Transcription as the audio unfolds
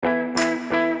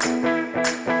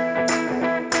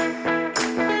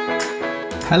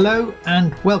Hello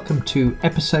and welcome to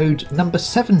episode number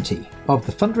 70 of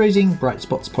the Fundraising Bright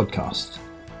Spots podcast.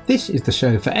 This is the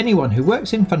show for anyone who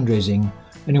works in fundraising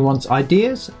and who wants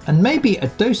ideas and maybe a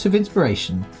dose of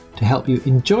inspiration to help you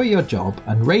enjoy your job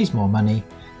and raise more money,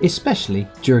 especially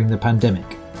during the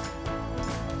pandemic.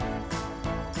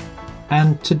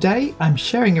 And today I'm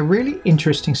sharing a really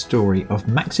interesting story of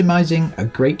maximising a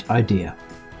great idea,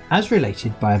 as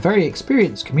related by a very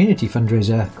experienced community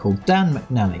fundraiser called Dan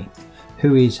McNally,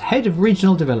 who is Head of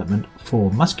Regional Development for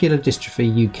Muscular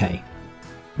Dystrophy UK.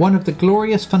 One of the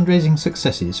glorious fundraising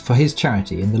successes for his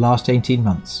charity in the last 18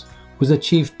 months was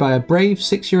achieved by a brave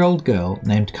 6-year-old girl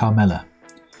named Carmela.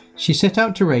 She set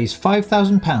out to raise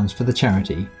 £5,000 for the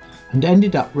charity and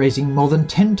ended up raising more than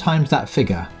 10 times that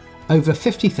figure, over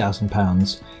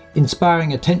 £50,000,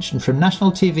 inspiring attention from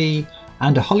national TV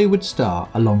and a Hollywood star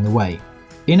along the way.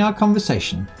 In our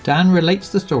conversation, Dan relates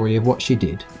the story of what she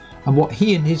did and what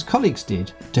he and his colleagues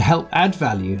did to help add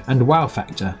value and wow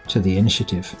factor to the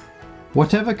initiative.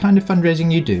 Whatever kind of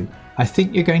fundraising you do, I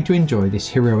think you're going to enjoy this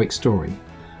heroic story,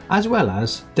 as well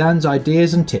as Dan's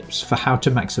ideas and tips for how to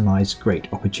maximise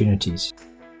great opportunities.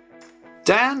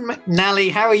 Dan McNally,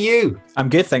 how are you? I'm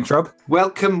good, thanks, Rob.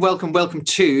 Welcome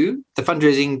to the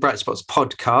Fundraising Bright Spots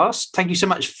podcast. Thank you so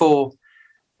much for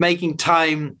making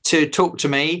time to talk to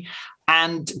me.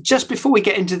 And just before we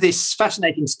get into this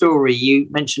fascinating story, you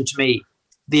mentioned to me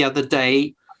the other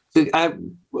day,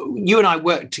 you and I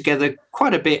worked together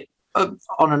quite a bit on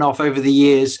and off over the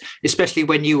years, especially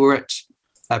when you were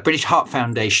at British Heart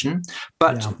Foundation.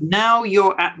 But Now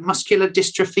you're at Muscular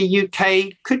Dystrophy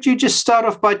UK. Could you just start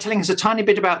off by telling us a tiny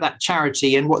bit about that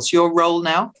charity and what's your role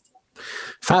now?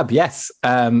 Fab, yes.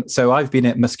 So I've been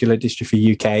at Muscular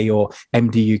Dystrophy UK, or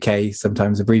MDUK,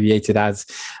 sometimes abbreviated as,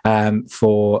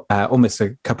 for almost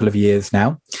a couple of years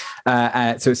now.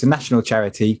 So it's a national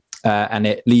charity. And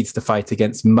it leads the fight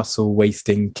against muscle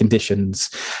wasting conditions.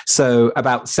 So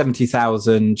about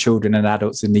 70,000 children and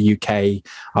adults in the UK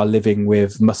are living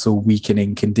with muscle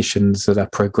weakening conditions that are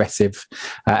progressive.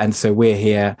 And so we're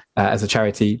here as a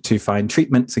charity to find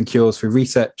treatments and cures through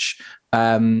research,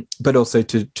 but also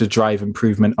to drive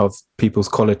improvement of people's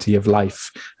quality of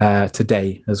life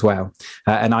today as well.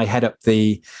 And I head up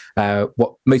the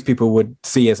what most people would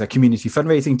see as a community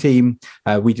fundraising team.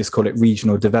 We just call it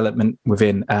regional development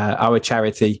within our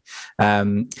charity.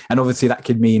 And obviously that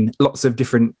could mean lots of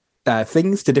different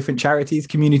things to different charities.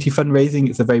 Community fundraising,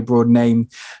 it's a very broad name.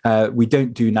 We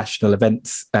don't do national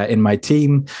events in my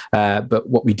team, but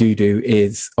what we do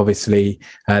is obviously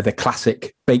the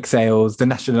classic bake sales, the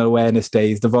national awareness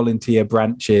days, the volunteer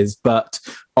branches, but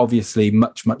obviously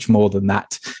much more than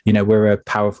that. You know, we're a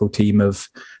powerful team of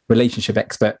relationship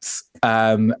experts,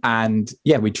 and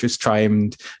we just try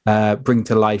and bring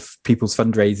to life people's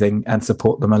fundraising and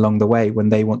support them along the way when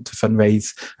they want to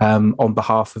fundraise on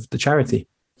behalf of the charity.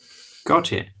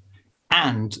 Got it.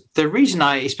 And the reason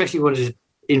I especially wanted to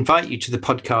invite you to the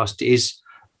podcast is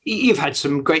you've had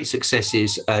some great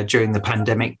successes during the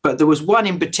pandemic, but there was one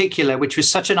in particular which was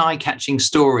such an eye-catching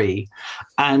story,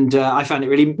 and I found it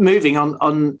really moving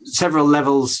on several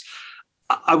levels.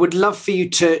 I would love for you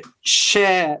to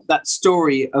share that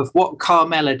story of what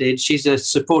Carmela did. She's a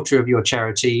supporter of your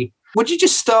charity. Would you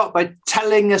just start by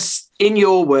telling us in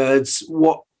your words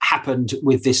what happened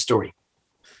with this story?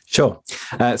 Sure.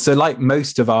 So like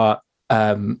most of our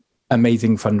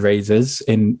amazing fundraisers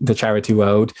in the charity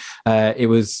world, it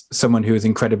was someone who was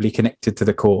incredibly connected to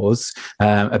the cause,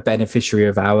 a beneficiary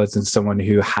of ours, and someone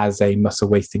who has a muscle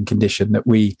wasting condition that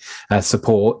we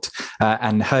support.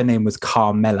 And her name was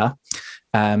Carmela.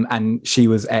 And she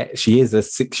is a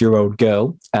 6-year-old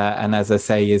girl, and as I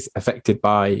say, is affected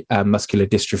by muscular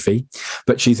dystrophy.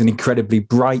 But she's an incredibly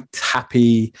bright,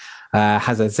 happy,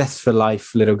 has a zest for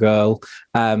life little girl,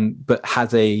 but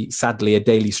has sadly a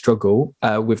daily struggle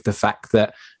with the fact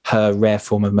that her rare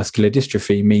form of muscular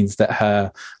dystrophy means that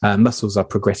her muscles are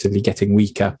progressively getting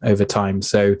weaker over time.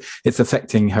 So it's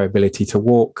affecting her ability to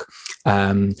walk,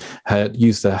 her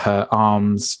use of her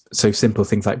arms. So simple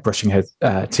things like brushing her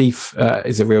teeth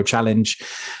is a real challenge,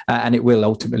 and it will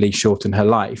ultimately shorten her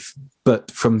life.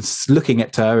 But from looking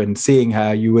at her and seeing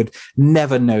her, you would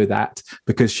never know that,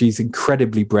 because she's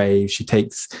incredibly brave. She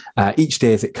takes each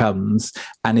day as it comes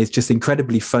and is just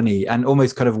incredibly funny and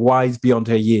almost kind of wise beyond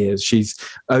her years. She's,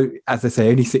 as I say,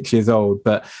 only 6 years old,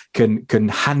 but can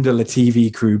handle a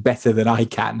TV crew better than I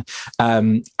can.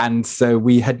 And so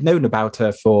we had known about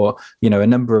her for, a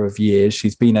number of years.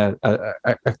 She's been a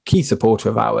key supporter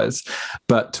of ours.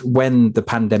 But when the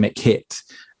pandemic hit,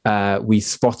 we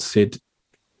spotted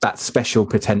that special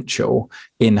potential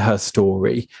in her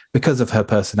story because of her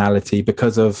personality,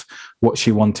 because of what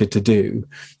she wanted to do.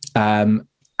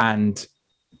 And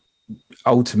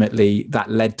ultimately that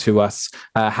led to us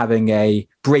having a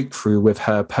breakthrough with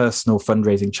her personal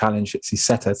fundraising challenge that she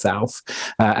set herself,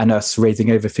 and us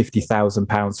raising over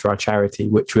 £50,000 for our charity,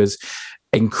 which was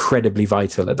incredibly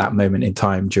vital at that moment in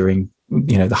time during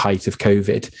the height of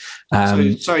COVID.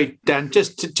 So sorry, Dan,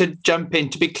 just to jump in,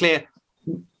 to be clear,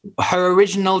 her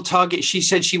original target, she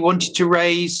said she wanted to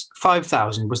raise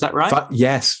 5,000. Was that right?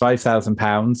 Yes,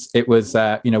 £5,000. It was,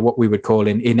 what we would call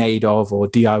an in aid of or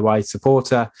DIY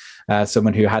supporter,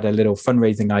 someone who had a little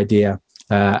fundraising idea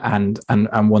and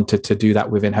wanted to do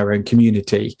that within her own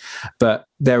community. But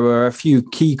there were a few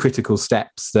key critical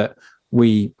steps that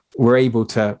we were able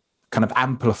to kind of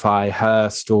amplify her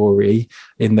story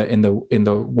in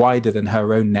the wider than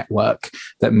her own network.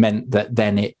 That meant that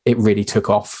then it really took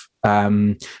off.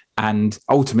 And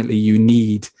ultimately you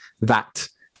need that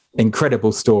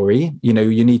incredible story. You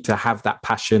need to have that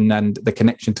passion and the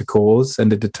connection to cause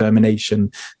and the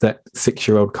determination that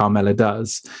 6-year-old Carmela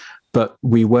does. But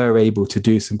we were able to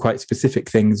do some quite specific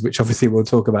things, which obviously we'll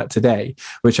talk about today,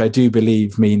 which I do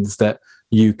believe means that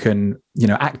you can,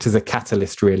 act as a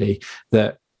catalyst, really,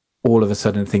 that all of a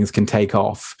sudden things can take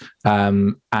off,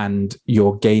 and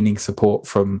you're gaining support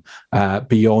from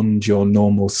beyond your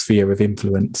normal sphere of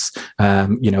influence.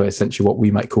 Essentially what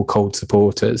we might call cold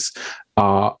supporters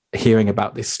are hearing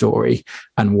about this story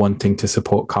and wanting to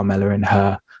support Carmela in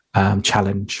her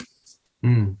challenge.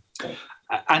 Mm.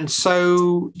 And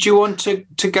so do you want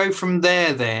to go from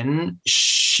there then?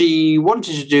 She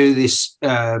wanted to do this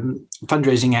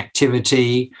fundraising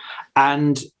activity,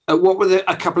 and what were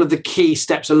a couple of the key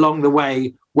steps along the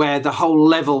way where the whole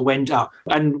level went up?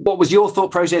 And what was your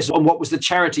thought process, and what was the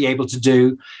charity able to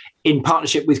do in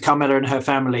partnership with Carmela and her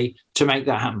family to make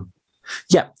that happen?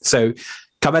 Yeah, so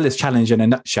Carmela's challenge in a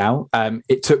nutshell,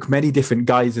 it took many different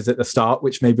guises at the start,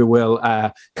 which maybe we'll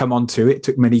come on to. It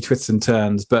took many twists and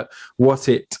turns, but what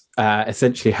it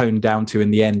essentially honed down to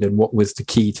in the end, and what was the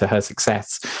key to her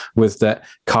success, was that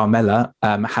Carmela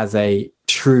has a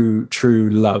true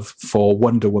love for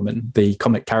Wonder Woman, the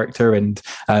comic character and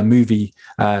movie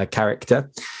character,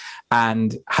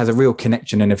 and has a real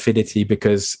connection and affinity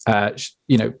because,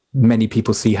 many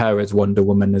people see her as Wonder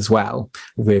Woman as well,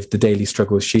 with the daily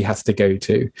struggles she has to go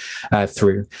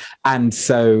through. And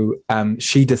so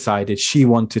she decided she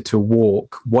wanted to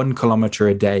walk 1 kilometer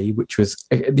a day, which was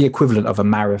the equivalent of a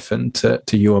marathon to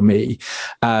you or me,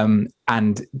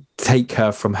 and take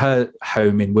her from her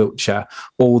home in Wiltshire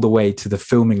all the way to the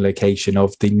filming location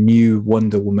of the new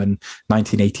Wonder Woman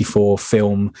 1984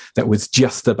 film that was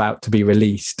just about to be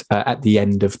released at the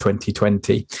end of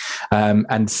 2020.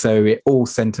 And so it all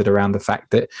centered around the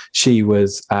fact that she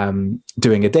was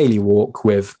doing a daily walk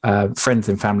with friends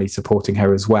and family supporting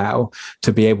her as well,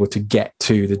 to be able to get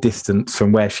to the distance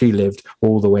from where she lived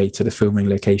all the way to the filming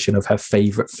location of her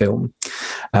favorite film.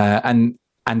 And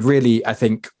really, I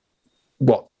think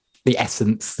what the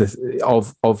essence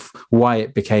of why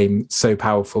it became so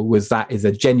powerful was that is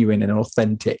a genuine and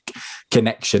authentic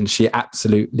connection. She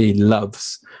absolutely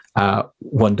loves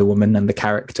Wonder Woman and the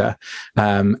character,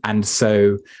 and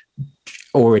so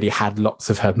already had lots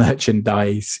of her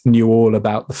merchandise, knew all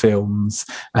about the films,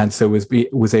 and so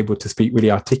was able to speak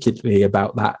really articulately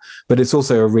about that. But it's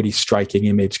also a really striking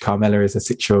image. Carmela, as a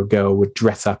 6-year-old girl, would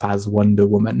dress up as Wonder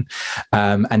Woman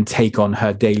and take on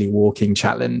her daily walking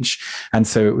challenge. And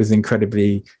so it was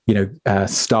incredibly,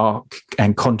 stark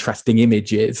and contrasting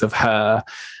images of her,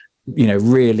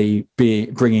 really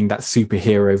bringing that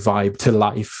superhero vibe to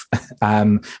life,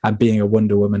 and being a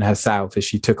Wonder Woman herself as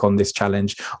she took on this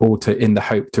challenge, all in the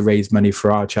hope to raise money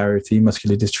for our charity,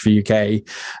 Muscular Dystrophy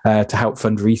UK, to help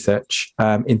fund research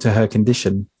into her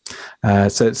condition.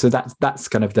 So that's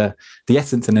kind of the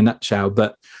essence in a nutshell.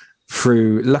 But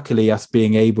through, luckily, us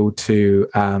being able to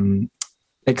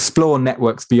explore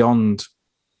networks beyond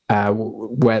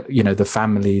where the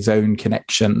family's own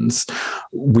connections,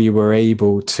 we were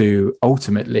able to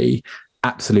ultimately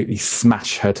absolutely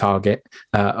smash her target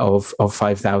of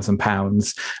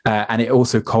 £5,000, and it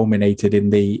also culminated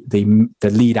in the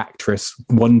lead actress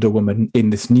Wonder Woman in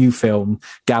this new film,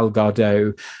 Gal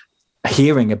Gadot,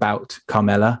 hearing about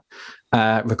Carmela,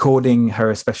 recording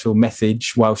her a special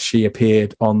message while she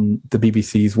appeared on the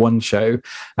BBC's One Show,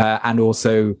 and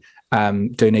also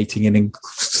donating an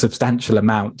substantial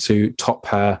amount to top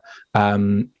her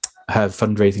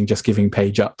fundraising Just Giving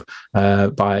page up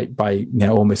by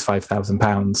almost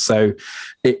 £5,000. So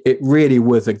it really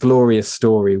was a glorious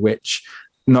story, which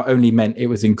not only meant it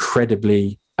was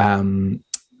incredibly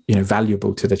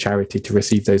valuable to the charity to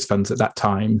receive those funds at that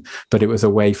time, but it was a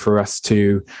way for us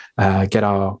to get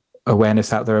our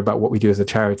awareness out there about what we do as a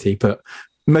charity, but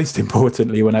most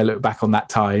importantly, when I look back on that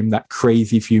time, that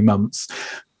crazy few months,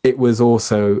 it was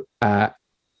also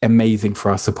amazing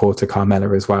for our supporter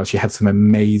Carmela as well. She had some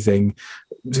amazing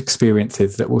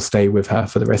experiences that will stay with her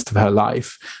for the rest of her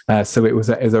life. So it was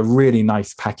a really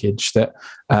nice package that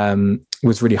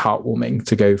was really heartwarming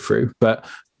to go through, but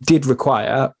did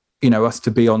require, us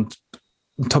to be on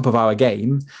top of our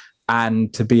game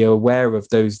and to be aware of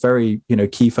those very,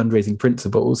 key fundraising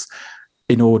principles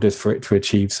in order for it to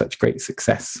achieve such great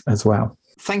success as well.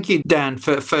 Thank you, Dan,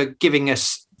 for giving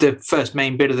us the first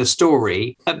main bit of the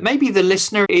story. Maybe the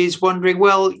listener is wondering,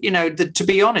 well, to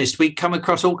be honest, we come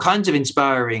across all kinds of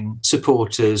inspiring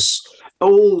supporters,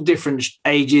 all different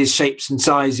ages, shapes and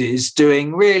sizes,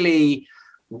 doing really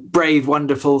brave,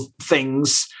 wonderful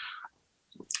things.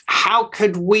 How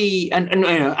could we, and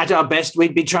at our best,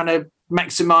 we'd be trying to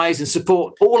maximize and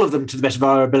support all of them to the best of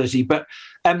our ability. But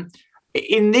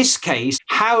in this case,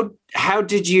 how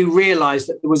did you realize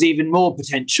that there was even more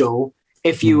potential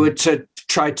if you were to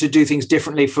try to do things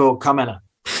differently for Carmela?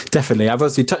 Definitely. I've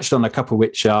obviously touched on a couple,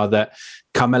 which are that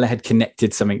Carmela had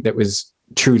connected something that was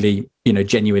truly,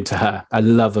 genuine to her, a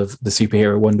love of the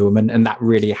superhero Wonder Woman. And that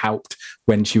really helped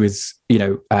when she was,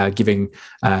 giving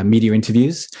media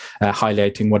interviews,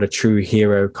 highlighting what a true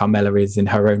hero Carmela is in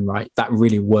her own right. That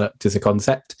really worked as a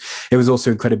concept. It was also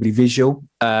incredibly visual.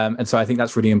 And so I think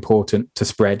that's really important to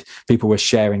spread. People were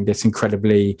sharing this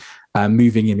incredibly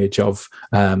moving image of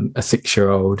a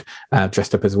 6-year-old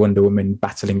dressed up as Wonder Woman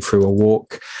battling through a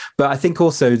walk. But I think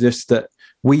also just that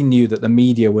we knew that the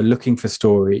media were looking for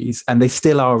stories, and they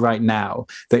still are right now,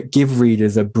 that give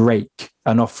readers a break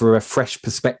and offer a fresh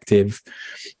perspective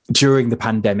during the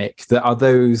pandemic, that are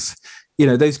those,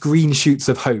 those green shoots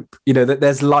of hope, that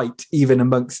there's light even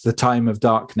amongst the time of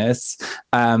darkness.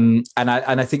 And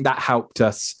I think that helped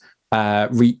us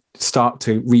start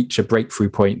to reach a breakthrough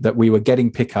point, that we were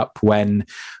getting pickup when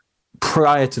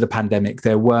prior to the pandemic,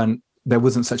 there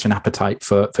wasn't such an appetite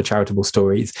for charitable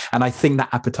stories. And I think that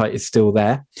appetite is still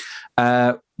there.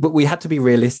 But we had to be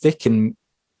realistic and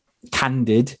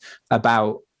candid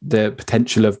about the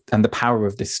potential of and the power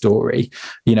of this story.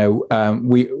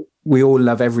 We all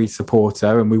love every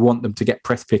supporter, and we want them to get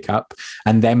press pickup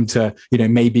and them to,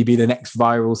 maybe be the next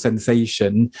viral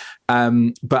sensation.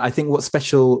 But I think the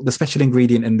special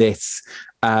ingredient in this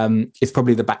is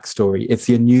probably the backstory. It's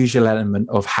the unusual element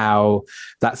of how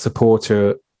that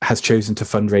supporter has chosen to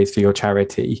fundraise for your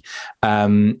charity.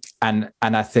 And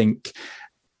I think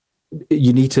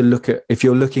you need to look at, if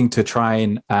you're looking to try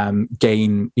and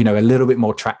gain, a little bit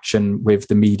more traction with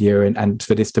the media and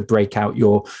for this to break out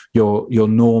your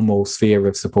normal sphere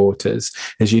of supporters,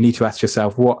 is you need to ask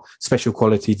yourself, what special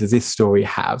quality does this story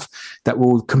have that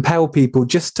will compel people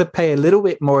just to pay a little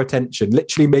bit more attention,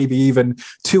 literally maybe even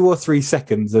 2 or 3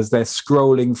 seconds as they're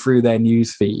scrolling through their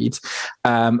news feed,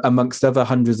 amongst other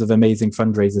hundreds of amazing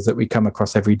fundraisers that we come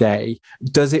across every day.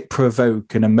 Does it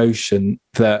provoke an emotion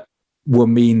that will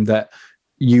mean that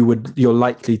you're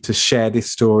likely to share this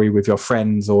story with your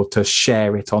friends or to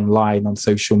share it online on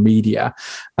social media?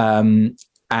 And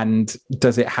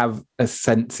does it have a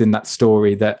sense in that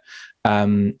story that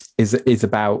is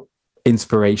about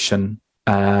inspiration,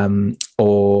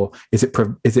 or is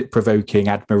it provoking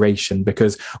admiration?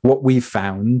 Because what we've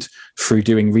found through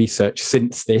doing research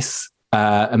since this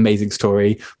amazing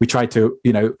story, we tried to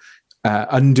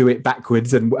undo it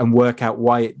backwards and work out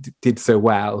why it did so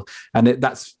well. And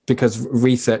that's because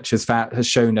research has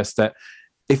shown us that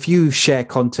if you share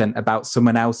content about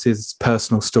someone else's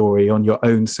personal story on your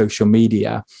own social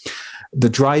media, the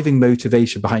driving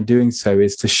motivation behind doing so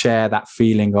is to share that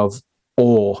feeling of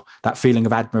awe, that feeling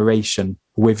of admiration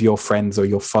with your friends or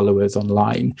your followers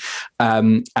online.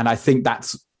 And I think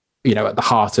that's at the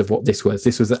heart of what this was.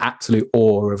 This was an absolute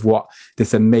awe of what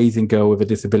this amazing girl with a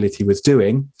disability was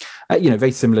doing.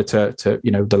 Very similar to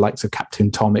the likes of Captain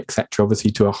Tom, etc.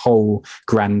 Obviously, to a whole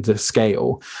grander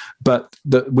scale. But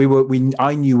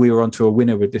I knew we were onto a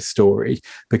winner with this story,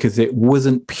 because it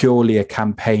wasn't purely a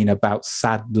campaign about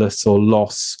sadness or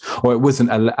loss, or it wasn't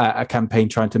a campaign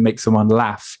trying to make someone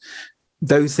laugh.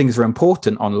 Those things are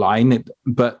important online,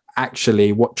 but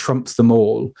actually, what trumps them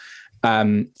all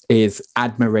is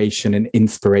admiration and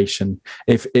inspiration.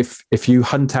 If you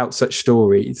hunt out such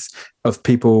stories of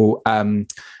people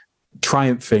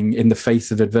triumphing in the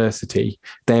face of adversity,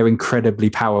 they're incredibly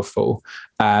powerful,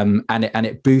 and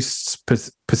it boosts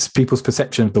people's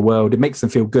perception of the world. It makes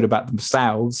them feel good about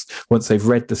themselves once they've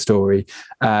read the story,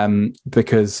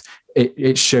 because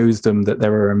it shows them that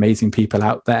there are amazing people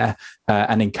out there,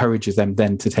 and encourages them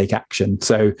then to take action.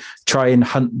 So try and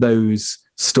hunt those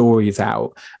stories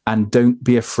out, and don't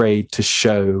be afraid to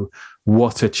show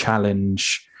what a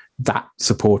challenge that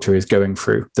supporter is going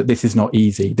through, that this is not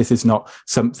easy. This is not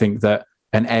something that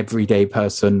an everyday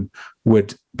person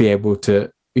would be able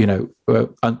to,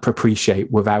 appreciate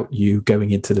without you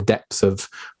going into the depths of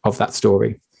that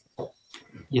story.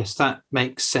 Yes, that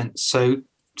makes sense. So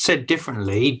said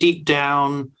differently, deep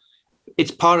down,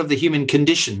 it's part of the human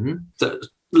condition that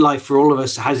life for all of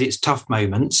us has its tough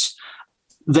moments.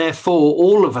 Therefore,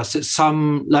 all of us at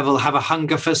some level have a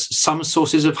hunger for some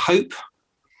sources of hope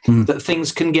that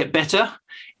things can get better,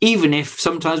 even if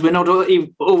sometimes we're not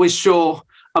always sure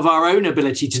of our own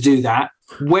ability to do that.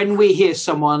 When we hear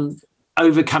someone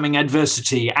overcoming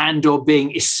adversity and or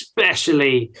being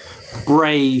especially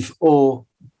brave or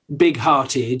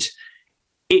big-hearted,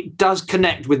 it does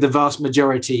connect with the vast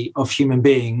majority of human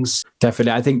beings.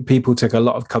 Definitely. I think people took a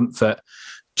lot of comfort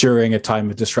during a time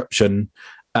of disruption,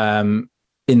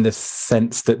 in the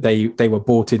sense that they were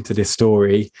brought into this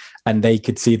story and they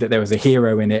could see that there was a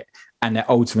hero in it and that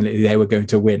ultimately they were going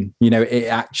to win. It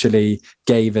actually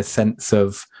gave a sense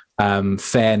of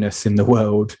fairness in the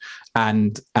world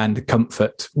and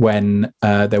comfort when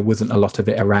there wasn't a lot of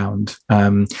it around.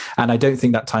 And I don't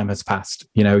think that time has passed.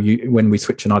 When we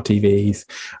switch on our TVs,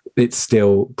 it's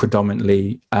still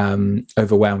predominantly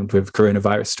overwhelmed with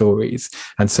coronavirus stories.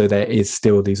 And so there is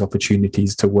still these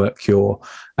opportunities to work your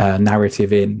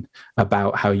narrative in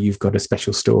about how you've got a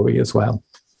special story as well.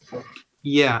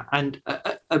 Yeah. And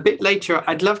a bit later,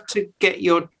 I'd love to get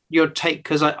your take,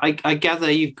 because I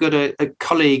gather you've got a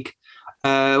colleague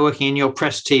working in your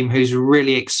press team who's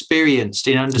really experienced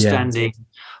in understanding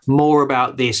more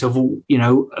about this, of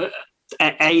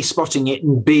A, spotting it,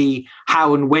 and B,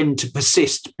 how and when to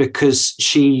persist, because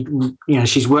she's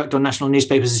worked on national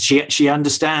newspapers and she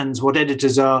understands what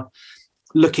editors are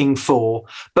looking for.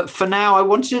 But for now, I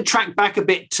wanted to track back a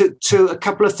bit to a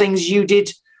couple of things you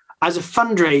did as a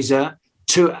fundraiser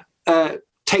to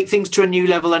take things to a new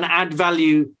level and add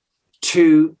value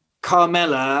to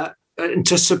Carmela, and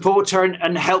to support her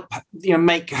and help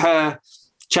make her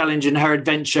challenge and her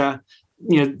adventure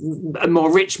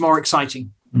more rich, more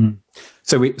exciting.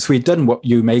 So we've done what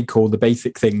you may call the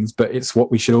basic things, but it's what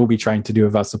we should all be trying to do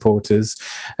with our supporters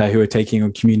who are taking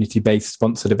on community-based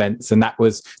sponsored events. And that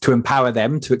was to empower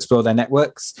them to explore their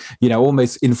networks,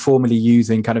 almost informally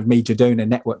using kind of major donor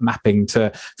network mapping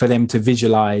for them to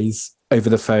visualize over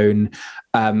the phone.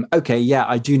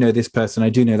 I do know this person. I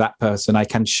do know that person. I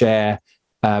can share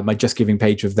my Just Giving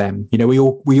page with them. We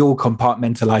all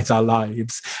compartmentalize our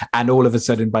lives, and all of a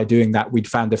sudden, by doing that, we'd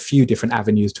found a few different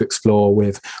avenues to explore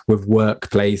with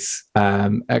workplace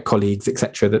colleagues,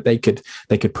 etc., that they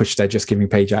could push their Just Giving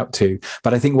page out to.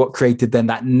 But I think what created then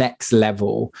that next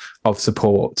level of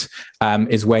support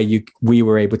is where we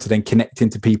were able to then connect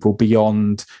into people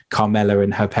beyond Carmela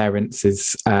and her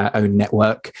parents' own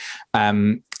network.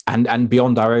 And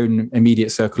beyond our own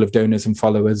immediate circle of donors and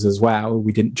followers as well.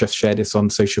 We didn't just share this on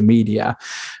social media.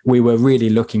 We were really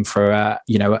looking for a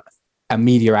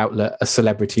media outlet, a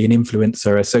celebrity, an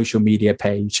influencer, a social media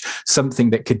page,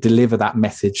 something that could deliver that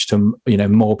message to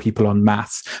more people en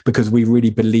masse, because we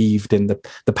really believed in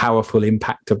the powerful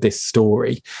impact of this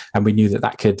story, and we knew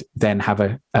that could then have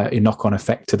a knock-on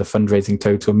effect to the fundraising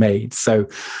total made. So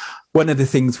one of the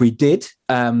things we did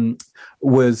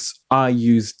was I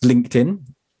used LinkedIn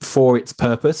for its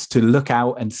purpose to look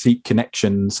out and seek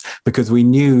connections, because we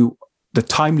knew the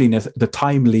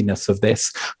timeliness of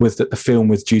this was that the film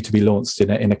was due to be launched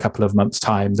in a couple of months'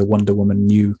 time, the Wonder Woman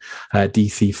new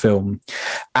DC film.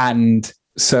 And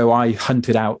so I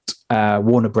hunted out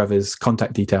Warner Brothers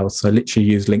contact details. So I literally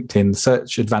used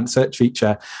LinkedIn advanced search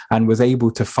feature, and was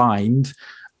able to find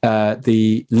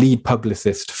the lead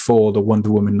publicist for the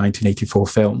Wonder Woman 1984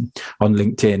 film on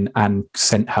LinkedIn, and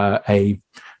sent her a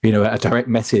direct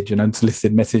message, an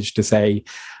unsolicited message, to say,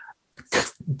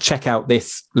 check out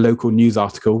this local news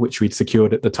article, which we'd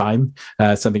secured at the time,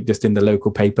 something just in the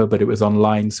local paper, but it was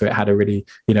online. So it had a really,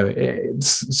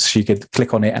 she could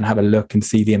click on it and have a look and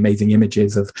see the amazing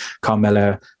images of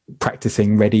Carmela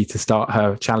practicing, ready to start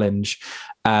her challenge.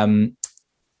 And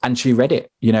she read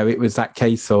it. It was that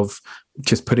case of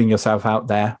just putting yourself out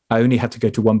there. I only had to go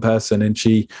to one person, and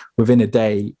she, within a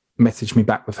day, messaged me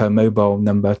back with her mobile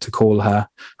number to call her.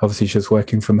 Obviously, she was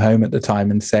working from home at the time,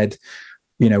 and said,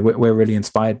 we're really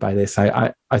inspired by this.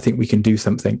 I think we can do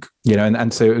something,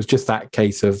 and so it was just that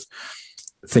case of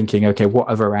thinking, okay, what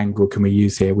other angle can we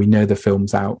use here? We know the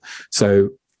film's out. So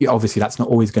obviously that's not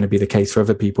always going to be the case for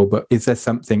other people, but is there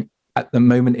something at the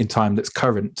moment in time that's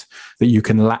current that you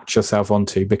can latch yourself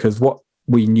onto? Because what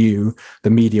we knew the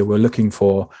media were looking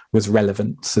for was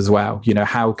relevance as well.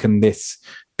 How can this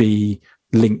be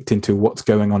linked into what's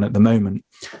going on at the moment?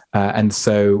 And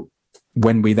so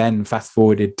when we then fast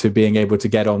forwarded to being able to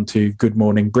get on to Good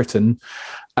Morning Britain,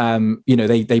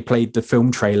 they played the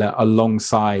film trailer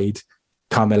alongside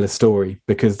Carmella's story,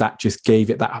 because that just gave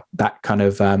it that kind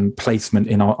of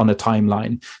placement on a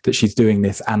timeline that she's doing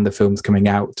this and the film's coming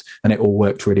out, and it all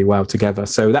worked really well together.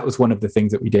 So that was one of the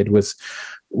things that we did was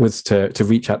to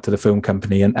reach out to the film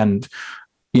company, and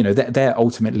they're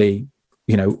ultimately,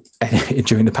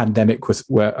 during the pandemic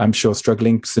were I'm sure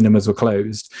struggling, cinemas were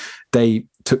closed. They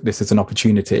took this as an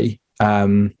opportunity.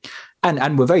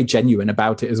 And were very genuine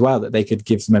about it as well, that they could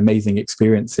give some amazing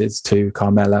experiences to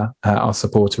Carmella, our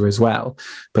supporter as well.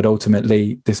 But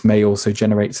ultimately, this may also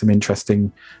generate some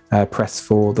interesting press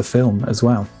for the film as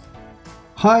well.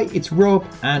 Hi, it's Rob,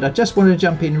 and I just want to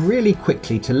jump in really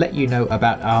quickly to let you know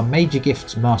about our Major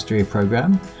Gifts Mastery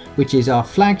Programme, which is our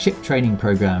flagship training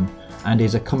programme and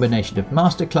is a combination of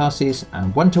masterclasses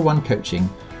and one-to-one coaching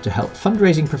to help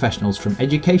fundraising professionals from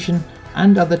education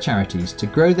and other charities to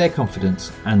grow their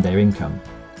confidence and their income.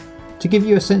 To give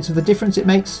you a sense of the difference it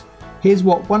makes, here's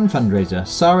what one fundraiser,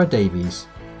 Sarah Davies,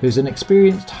 who's an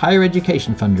experienced higher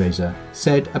education fundraiser,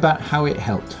 said about how it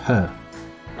helped her.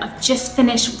 I've just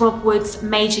finished Rob Wood's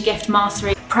Major Gift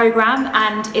Mastery programme,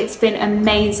 and it's been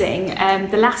amazing.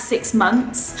 The last 6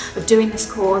 months of doing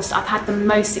this course, I've had the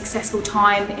most successful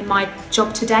time in my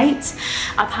job to date.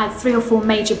 I've had 3 or 4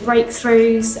 major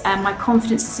breakthroughs, my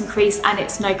confidence has increased, and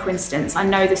it's no coincidence. I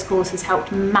know this course has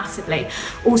helped massively.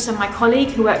 Also, my colleague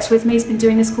who works with me has been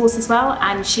doing this course as well,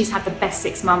 and she's had the best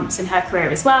 6 months in her career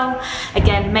as well.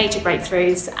 Again, major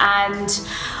breakthroughs, and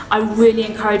I really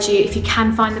encourage you, if you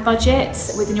can find the budget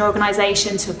within your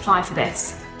organisation, to apply for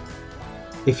this.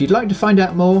 If you'd like to find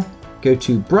out more, go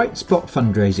to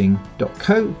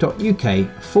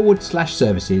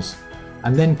brightspotfundraising.co.uk/services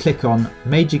and then click on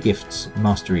Major Gifts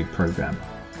Mastery Programme.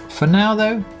 For now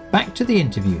though, back to the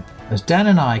interview as Dan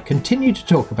and I continue to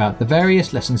talk about the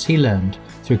various lessons he learned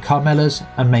through Carmella's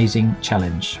amazing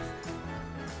challenge.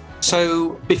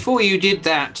 So before you did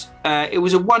that, it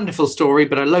was a wonderful story,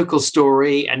 but a local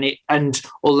story. And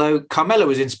although Carmella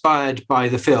was inspired by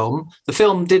the film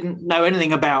didn't know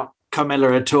anything about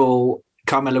Carmella at all.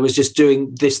 Carmella was just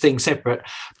doing this thing separate.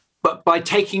 But by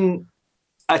taking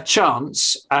a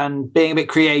chance and being a bit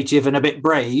creative and a bit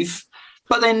brave,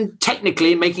 but then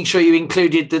technically making sure you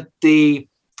included the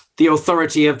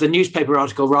authority of the newspaper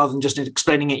article rather than just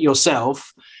explaining it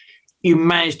yourself, you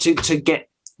managed to get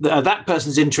that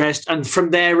person's interest. And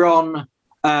from there on,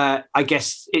 I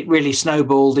guess it really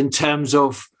snowballed in terms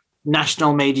of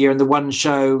national media and the One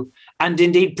Show. And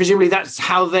indeed, presumably that's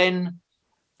how then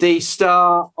the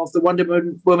star of the Wonder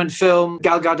Woman film,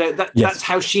 Gal Gadot, that's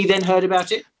how she then heard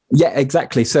about it? Yeah,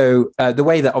 exactly. So the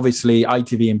way that obviously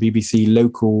ITV and BBC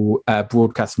local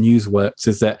broadcast news works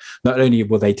is that not only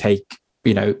will they take,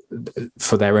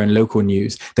 for their own local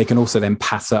news, they can also then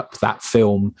pass up that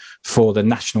film for the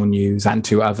national news and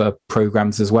to other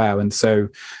programs as well. And so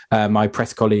my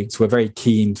press colleagues were very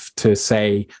keen to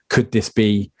say, could this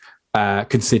be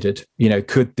considered?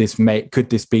 Could this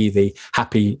be the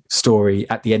happy story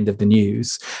at the end of the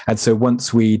news? And so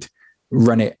once we'd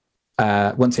run it,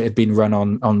 once it had been run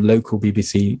on local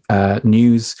BBC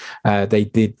news, they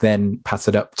did then pass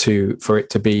it up for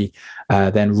it to be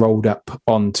then rolled up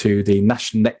onto the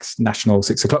next national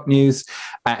 6 o'clock news,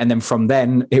 and then from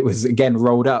then it was again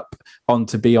rolled up on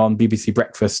to be on BBC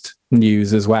Breakfast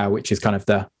News as well, which is kind of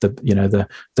the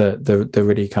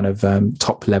really kind of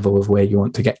top level of where you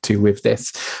want to get to with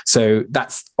this. So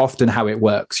that's often how it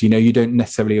works. You don't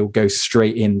necessarily all go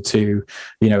straight into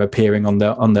appearing on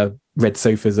the red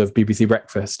sofas of BBC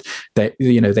Breakfast. They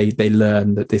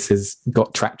learn that this has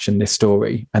got traction, this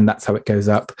story, and that's how it goes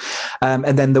up.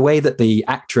 And then the way that the lead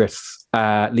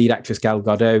actress Gal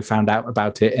Gadot found out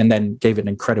about it and then gave an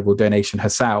incredible donation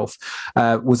herself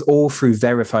was all through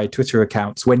verified Twitter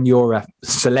accounts. When you're a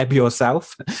celeb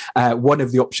yourself, one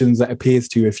of the options that appears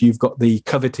to you if you've got the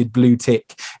coveted blue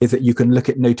tick is that you can look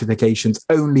at notifications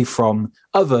only from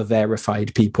other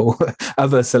verified people,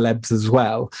 other celebs as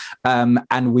well.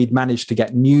 And we'd managed to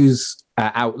get news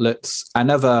outlets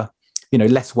and other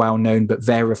less well-known but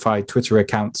verified Twitter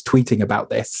accounts tweeting about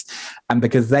this. And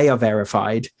because they are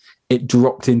verified, it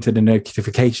dropped into the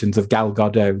notifications of Gal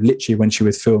Gadot literally when she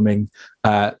was filming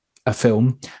a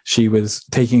film. She was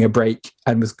taking a break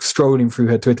and was strolling through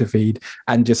her Twitter feed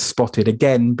and just spotted,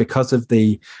 again, because of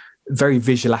the very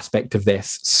visual aspect of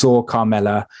this, saw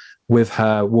Carmella with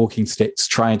her walking sticks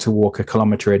trying to walk 1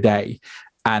 kilometre a day,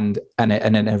 and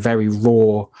in a very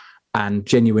raw and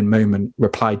genuine moment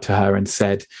replied to her and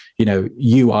said,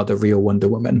 you are the real Wonder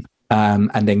Woman,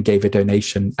 and then gave a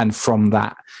donation. And from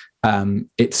that,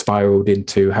 it spiraled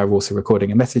into her also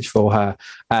recording a message for her.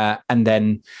 And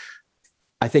then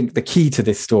I think the key to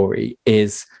this story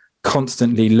is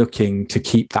constantly looking to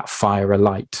keep that fire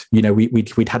alight. You know,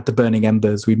 we'd had the burning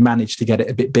embers, we'd managed to get it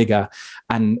a bit bigger,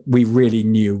 and we really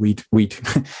knew we'd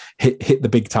hit the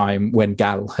big time when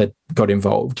Gal had got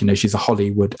involved. You know, she's a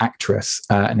Hollywood actress,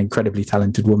 an incredibly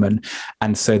talented woman,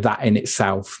 and so that in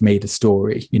itself made a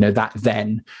story. You know, that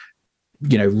then,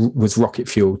 you know, was rocket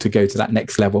fuel to go to that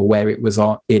next level where it was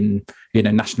in, you know,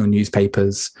 national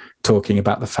newspapers talking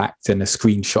about the fact, and a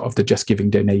screenshot of the Just Giving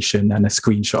donation and a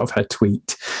screenshot of her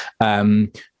tweet,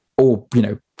 all, you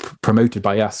know, promoted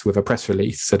by us with a press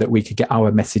release so that we could get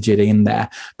our messaging in there.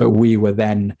 But we were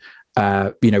then,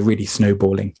 you know, really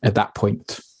snowballing at that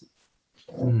point.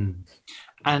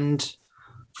 And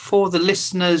for the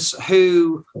listeners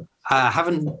who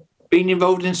haven't been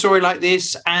involved in a story like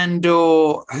this, and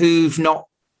or who've not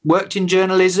worked in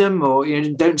journalism, or, you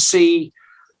know, don't see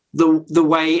the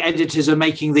way editors are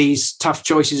making these tough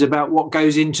choices about what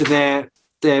goes into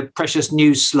their precious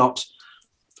news slot,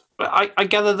 I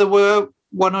gather there were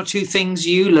one or two things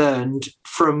you learned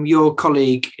from your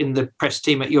colleague in the press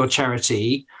team at your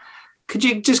charity. Could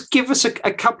you just give us a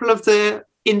couple of the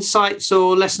insights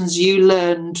or lessons you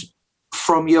learned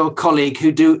from your colleague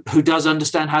who does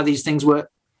understand how these things work?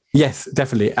 Yes,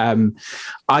 definitely.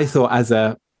 I thought as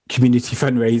a community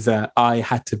fundraiser, I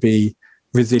had to be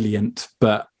resilient,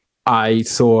 but I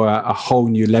saw a whole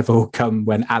new level come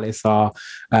when Alice, our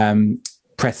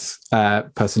press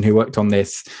person who worked on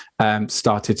this,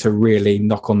 started to really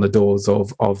knock on the doors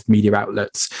of media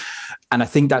outlets. And I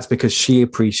think that's because she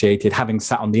appreciated, having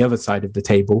sat on the other side of the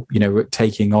table, you know,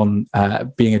 taking on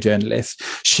being a journalist,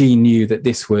 she knew that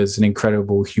this was an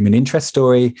incredible human interest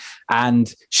story,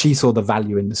 and she saw the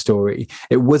value in the story.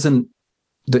 It wasn't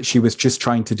that she was just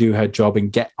trying to do her job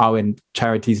and get our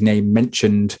charity's name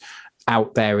mentioned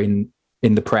out there in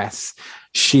the press.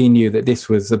 She knew that this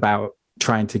was about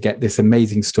trying to get this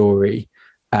amazing story,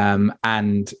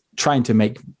 and trying to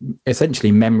make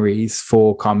essentially memories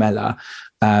for Carmela,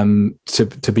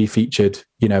 to be featured,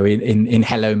 you know, in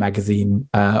Hello magazine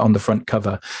on the front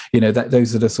cover. You know, that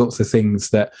those are the sorts of things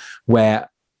that where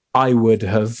I would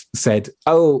have said,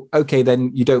 oh, okay,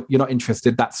 then you're not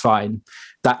interested, that's fine.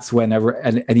 That's when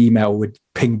an email would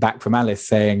ping back from Alice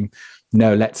saying,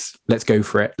 no, let's go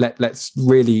for it. Let's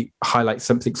really highlight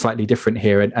something slightly different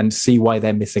here and see why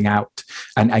they're missing out,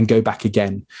 and go back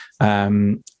again.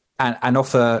 And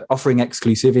offering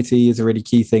exclusivity is a really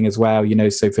key thing as well. You know,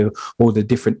 so for all the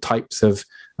different types of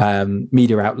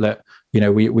media outlet, you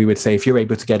know, we would say, if you're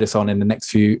able to get us on in the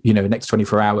next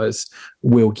 24 hours,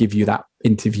 we'll give you that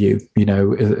interview, you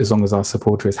know, as long as our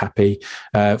supporter is happy.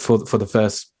 For the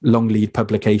first long lead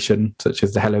publication, such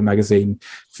as the Hello magazine,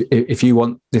 if you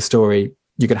want this story,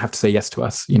 you're going to have to say yes to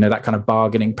us. You know, that kind of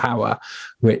bargaining power,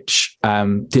 which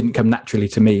didn't come naturally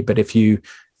to me, but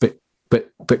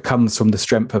but comes from the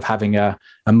strength of having a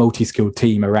multi-skilled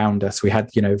team around us. We had,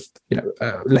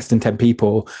 less than 10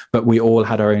 people, but we all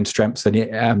had our own strengths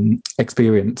and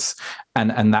experience.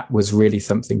 And that was really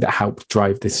something that helped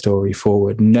drive this story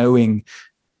forward, knowing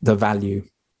the value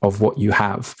of what you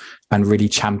have and really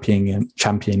championing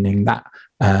that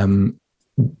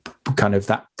kind of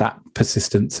that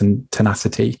persistence and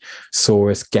tenacity saw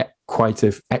us get quite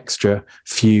an extra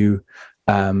few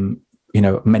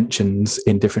mentions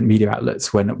in different media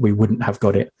outlets when we wouldn't have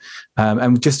got it.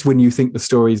 And just when you think the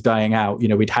story's dying out,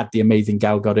 we'd had the amazing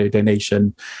Gal Gadot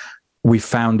donation, we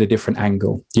found a different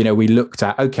angle. We looked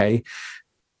at, okay,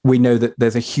 we know that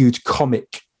there's a huge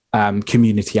comic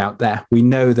community out there. We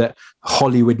know that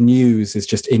Hollywood news is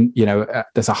just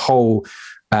there's a whole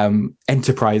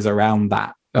enterprise around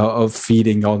that of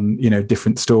feeding on,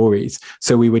 different stories.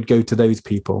 So we would go to those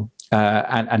people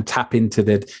and tap into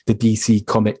the DC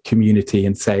comic community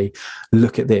and say,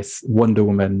 look at this, Wonder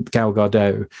Woman, Gal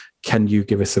Gadot, can you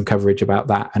give us some coverage about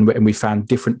that? And we found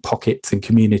different pockets and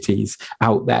communities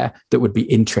out there that would be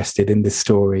interested in this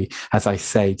story, as I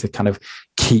say, to kind of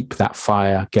keep that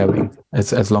fire going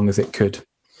as long as it could.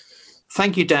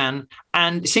 Thank you, Dan.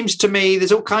 And it seems to me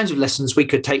there's all kinds of lessons we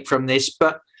could take from this,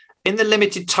 but in the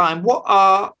limited time, what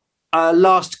are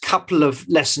last couple of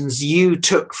lessons you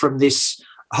took from this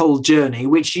whole journey,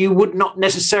 which you would not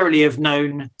necessarily have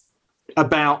known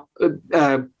about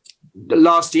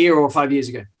last year or 5 years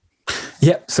ago?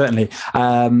 Yep, certainly.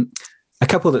 A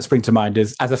couple that spring to mind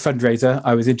is, as a fundraiser,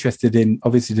 I was interested in,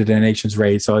 obviously, the donations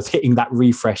raised. So I was hitting that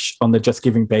refresh on the Just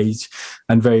Giving page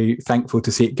and very thankful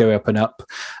to see it go up and up.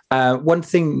 One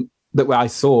thing that I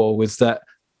saw was that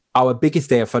our biggest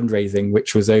day of fundraising,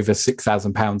 which was over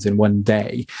 £6,000 in one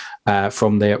day,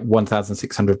 from the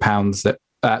 £1,600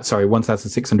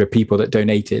 1,600 people that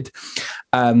donated,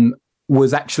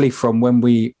 was actually from when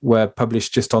we were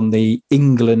published just on the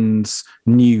England's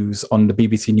news on the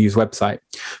BBC News website.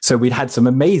 So we'd had some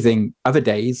amazing other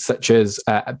days, such as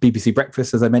BBC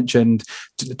Breakfast, as I mentioned,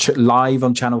 live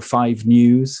on Channel 5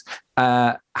 News.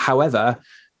 However,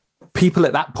 people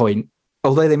at that point,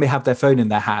 although they may have their phone in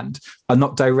their hand, are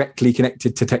not directly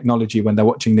connected to technology when they're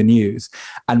watching the news.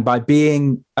 And by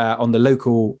being on the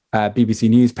local BBC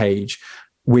News page,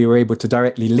 we were able to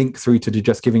directly link through to the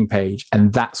Just Giving page,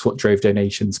 and that's what drove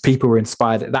donations. People were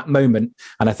inspired at that moment,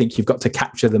 and I think you've got to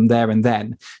capture them there and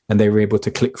then, and they were able to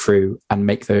click through and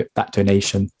make that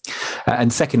donation.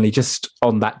 And secondly, just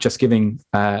on that Just Giving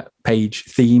page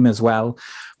theme as well,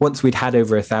 once we'd had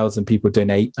over 1,000 people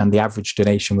donate, and the average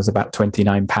donation was about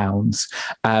 £29,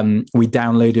 we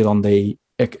downloaded on the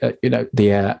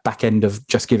back end of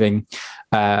Just Giving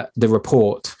the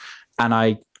report, and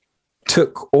I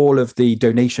took all of the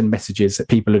donation messages that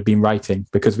people had been writing,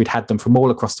 because we'd had them from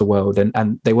all across the world,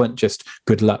 and they weren't just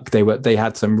good luck. They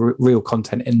had some real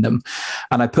content in them,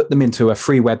 and I put them into a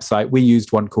free website. We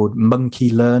used one called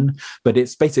Monkey Learn, but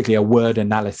it's basically a word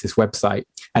analysis website,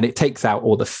 and it takes out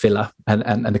all the filler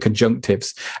and the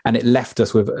conjunctives, and it left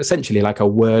us with essentially like a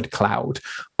word cloud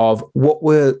of what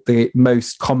were the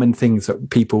most common things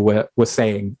that people were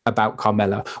saying about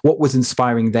Carmela, what was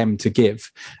inspiring them to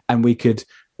give, and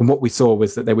what we saw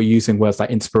was that they were using words like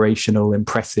inspirational,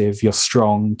 impressive, you're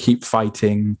strong, keep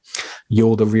fighting,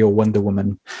 you're the real Wonder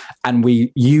Woman. And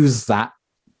we used that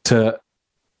to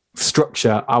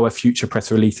structure our future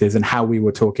press releases and how we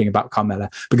were talking about Carmela,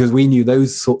 because we knew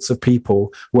those sorts of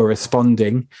people were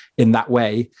responding in that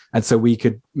way. And so we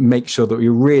could make sure that we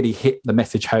really hit the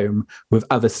message home with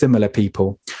other similar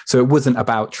people. So it wasn't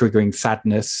about triggering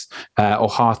sadness or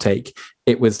heartache.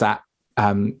 It was that,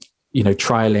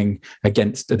 trialing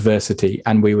against adversity.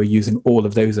 And we were using all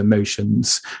of those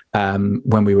emotions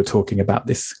when we were talking about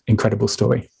this incredible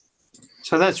story.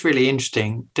 So that's really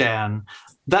interesting, Dan.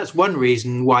 That's one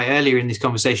reason why earlier in this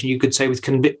conversation you could say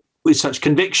with such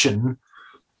conviction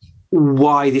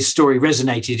why this story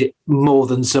resonated more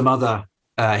than some other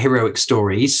heroic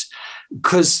stories,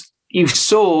 because you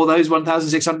saw those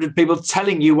 1,600 people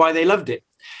telling you why they loved it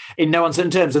in no uncertain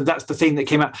terms, and that's the thing that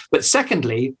came out. But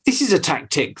secondly, this is a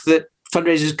tactic that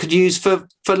fundraisers could use for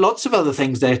lots of other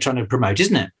things they're trying to promote,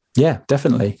 isn't it? Yeah,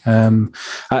 definitely.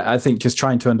 I think just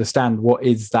trying to understand what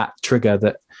is that trigger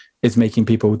that is making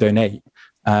people donate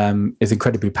is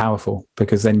incredibly powerful,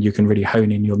 because then you can really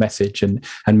hone in your message and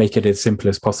make it as simple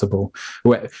as possible.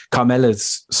 Where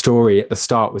Carmela's story at the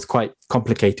start was quite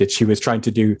complicated. She was trying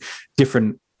to do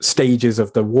different stages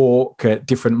of the walk at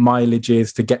different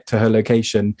mileages to get to her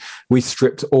location. We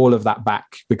stripped all of that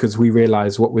back because we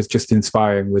realized what was just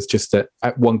inspiring was just that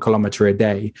at 1 kilometer a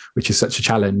day, which is such a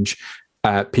challenge,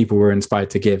 people were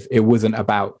inspired to give. It wasn't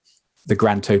about the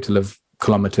grand total of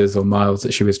kilometers or miles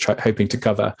that she was hoping to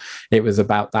cover. It was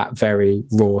about that very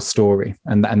raw story,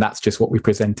 and that's just what we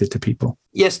presented to people.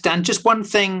 Yes, Dan, just one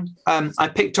thing I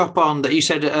picked up on that you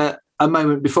said a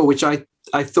moment before, which I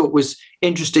thought was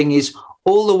interesting, is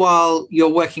all the while you're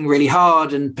working really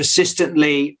hard and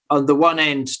persistently on the one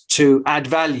end to add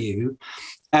value,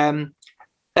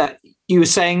 you were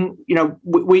saying,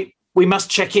 we must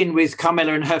check in with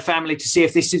Carmela and her family to see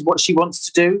if this is what she wants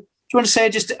to do. Do you want to say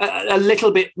just a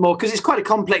little bit more? Because it's quite a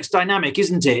complex dynamic,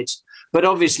 isn't it? But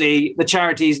obviously the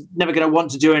charity is never going to want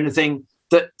to do anything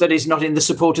that is not in the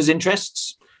supporters'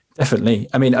 interests. Definitely.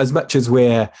 I mean, as much as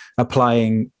we're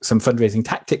applying some fundraising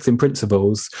tactics and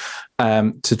principles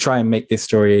to try and make this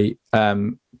story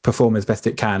perform as best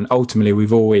it can, ultimately,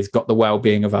 we've always got the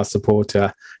well-being of our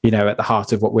supporter, at the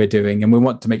heart of what we're doing. And we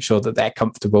want to make sure that they're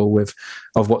comfortable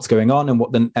of what's going on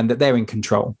and that they're in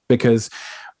control. Because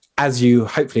as you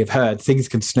hopefully have heard, things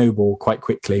can snowball quite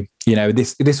quickly.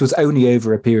 This was only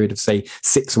over a period of, say,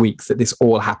 6 weeks that this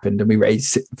all happened, and we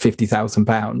raised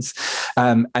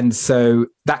 £50,000. And so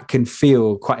that can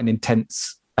feel quite an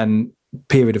intense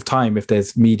period of time if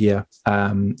there's media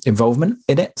involvement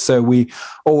in it. So we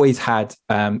always had,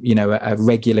 a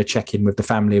regular check-in with the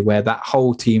family, where that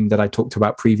whole team that I talked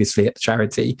about previously at the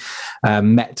charity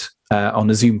met on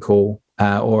a Zoom call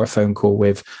or a phone call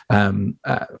with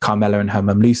Carmela and her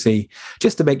mum Lucy,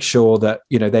 just to make sure that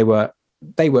they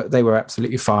were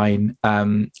absolutely fine,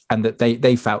 and that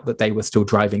they felt that they were still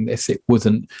driving this. It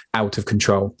wasn't out of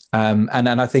control. And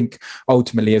I think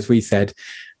ultimately, as we said,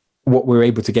 what we're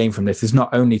able to gain from this is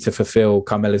not only to fulfill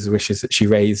Carmela's wishes that she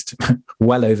raised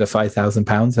well over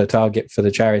 £5,000, her target for the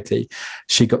charity.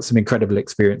 She got some incredible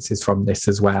experiences from this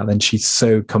as well. And she's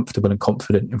so comfortable and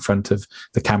confident in front of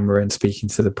the camera and speaking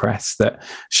to the press that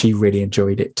she really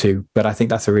enjoyed it too. But I think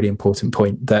that's a really important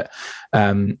point, that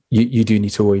you do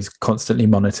need to always constantly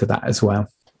monitor that as well.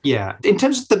 Yeah. In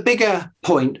terms of the bigger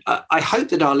point, I hope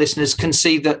that our listeners can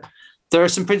see that there are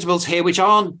some principles here which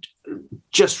aren't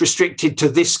just restricted to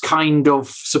this kind of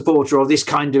supporter or this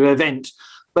kind of event,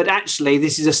 but actually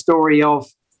this is a story of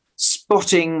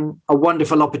spotting a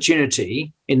wonderful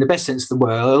opportunity in the best sense of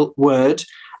the word,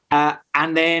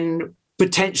 and then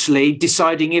potentially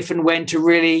deciding if and when to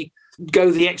really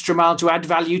go the extra mile to add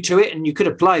value to it. And you could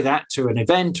apply that to an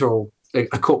event or a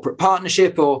corporate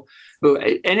partnership or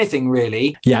anything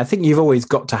really. Yeah, I think you've always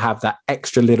got to have that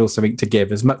extra little something to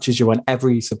give. As much as you want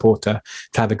every supporter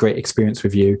to have a great experience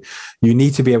with you, you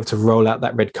need to be able to roll out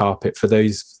that red carpet for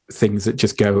those things that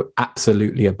just go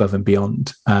absolutely above and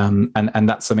beyond. And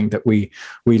that's something that we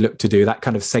look to do. That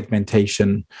kind of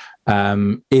segmentation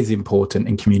is important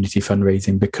in community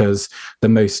fundraising, because the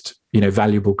most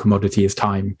valuable commodity is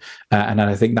time. And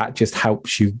I think that just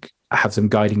helps you have some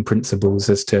guiding principles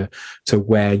as to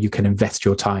where you can invest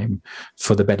your time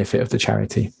for the benefit of the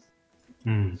charity.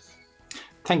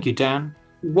 Thank you, Dan.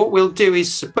 What we'll do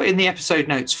is put in the episode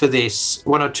notes for this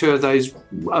one or two of those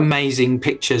amazing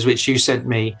pictures which you sent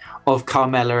me of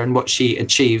Carmela and what she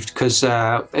achieved, because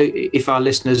if our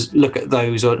listeners look at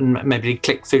those or maybe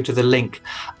click through to the link,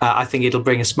 I think it'll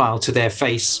bring a smile to their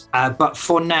face. But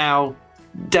for now,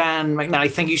 Dan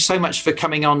McNally, thank you so much for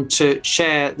coming on to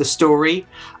share the story.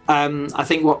 I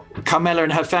think what Carmela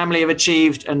and her family have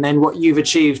achieved, and then what you've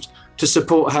achieved to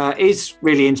support her, is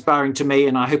really inspiring to me,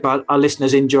 and I hope our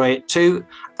listeners enjoy it too,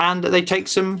 and that they take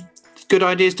some good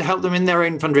ideas to help them in their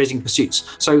own fundraising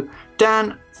pursuits. So,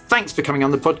 Dan, thanks for coming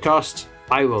on the podcast.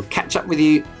 I will catch up with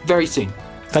you very soon.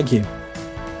 Thank you.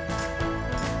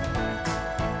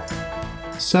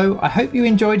 So I hope you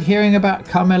enjoyed hearing about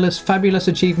Carmela's fabulous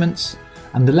achievements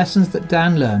and the lessons that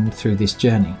Dan learned through this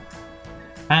journey.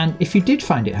 And if you did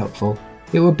find it helpful,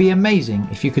 it would be amazing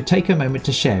if you could take a moment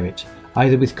to share it,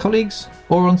 either with colleagues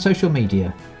or on social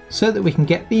media, so that we can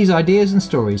get these ideas and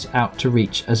stories out to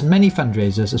reach as many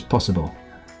fundraisers as possible.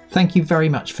 Thank you very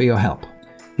much for your help.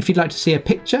 If you'd like to see a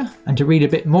picture and to read a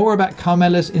bit more about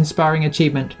Carmela's inspiring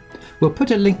achievement, we'll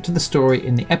put a link to the story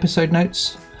in the episode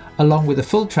notes, along with a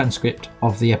full transcript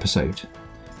of the episode.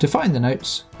 To find the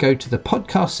notes, go to the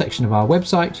podcast section of our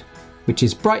website, which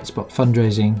is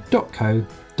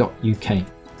brightspotfundraising.co.uk.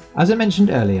 As I mentioned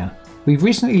earlier, we've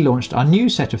recently launched our new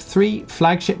set of 3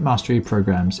 flagship mastery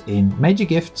programs in major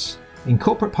gifts, in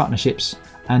corporate partnerships,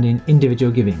 and in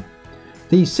individual giving.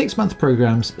 These 6-month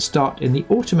programs start in the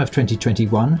autumn of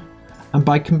 2021, and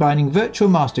by combining virtual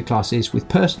masterclasses with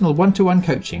personal one-to-one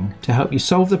coaching to help you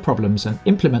solve the problems and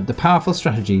implement the powerful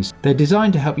strategies, they're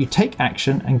designed to help you take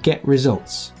action and get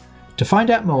results. To find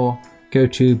out more, go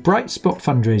to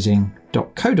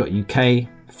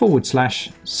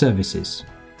brightspotfundraising.co.uk/services.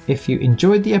 If you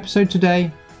enjoyed the episode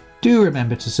today, do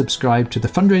remember to subscribe to the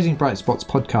Fundraising Bright Spots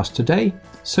podcast today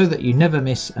so that you never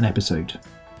miss an episode.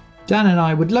 Dan and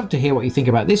I would love to hear what you think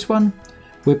about this one.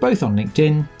 We're both on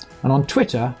LinkedIn, and on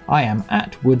Twitter I am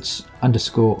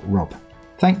 @woods_Rob.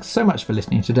 Thanks so much for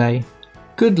listening today.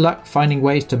 Good luck finding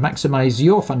ways to maximise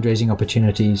your fundraising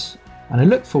opportunities, and I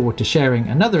look forward to sharing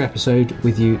another episode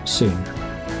with you soon.